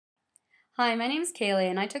Hi, my name is Caleigh,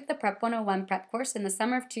 and I took the Prep 101 prep course in the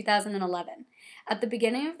summer of 2011. At the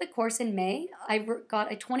beginning of the course in May, I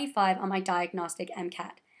got a 25 on my diagnostic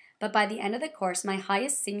MCAT, but by the end of the course, my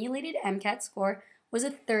highest simulated MCAT score was a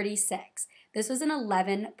 36. This was an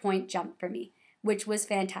 11-point jump for me, which was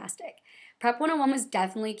fantastic. Prep 101 was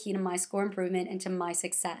definitely key to my score improvement and to my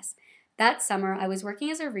success. That summer, I was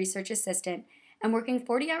working as a research assistant, and working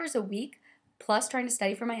 40 hours a week, plus trying to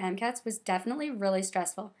study for my MCATs, was definitely really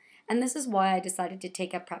stressful. And this is why I decided to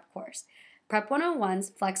take a prep course. Prep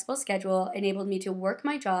 101's flexible schedule enabled me to work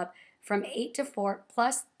my job from 8 to 4,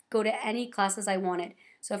 plus go to any classes I wanted.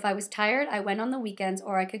 So if I was tired, I went on the weekends,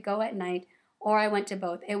 or I could go at night, or I went to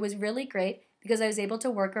both. It was really great because I was able to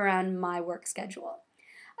work around my work schedule.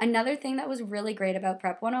 Another thing that was really great about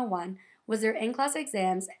Prep 101 was their in-class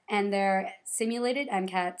exams and their simulated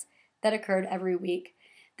MCATs that occurred every week.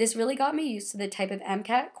 This really got me used to the type of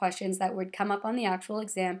MCAT questions that would come up on the actual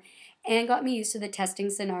exam and got me used to the testing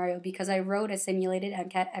scenario because I wrote a simulated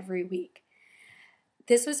MCAT every week.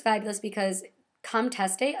 This was fabulous because come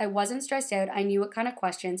test day, I wasn't stressed out, I knew what kind of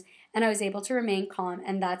questions, and I was able to remain calm,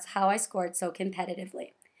 and that's how I scored so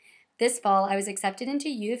competitively. This fall, I was accepted into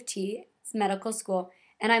U of T's medical school,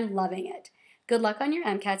 and I'm loving it. Good luck on your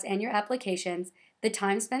MCATs and your applications. The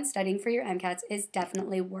time spent studying for your MCATs is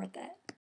definitely worth it.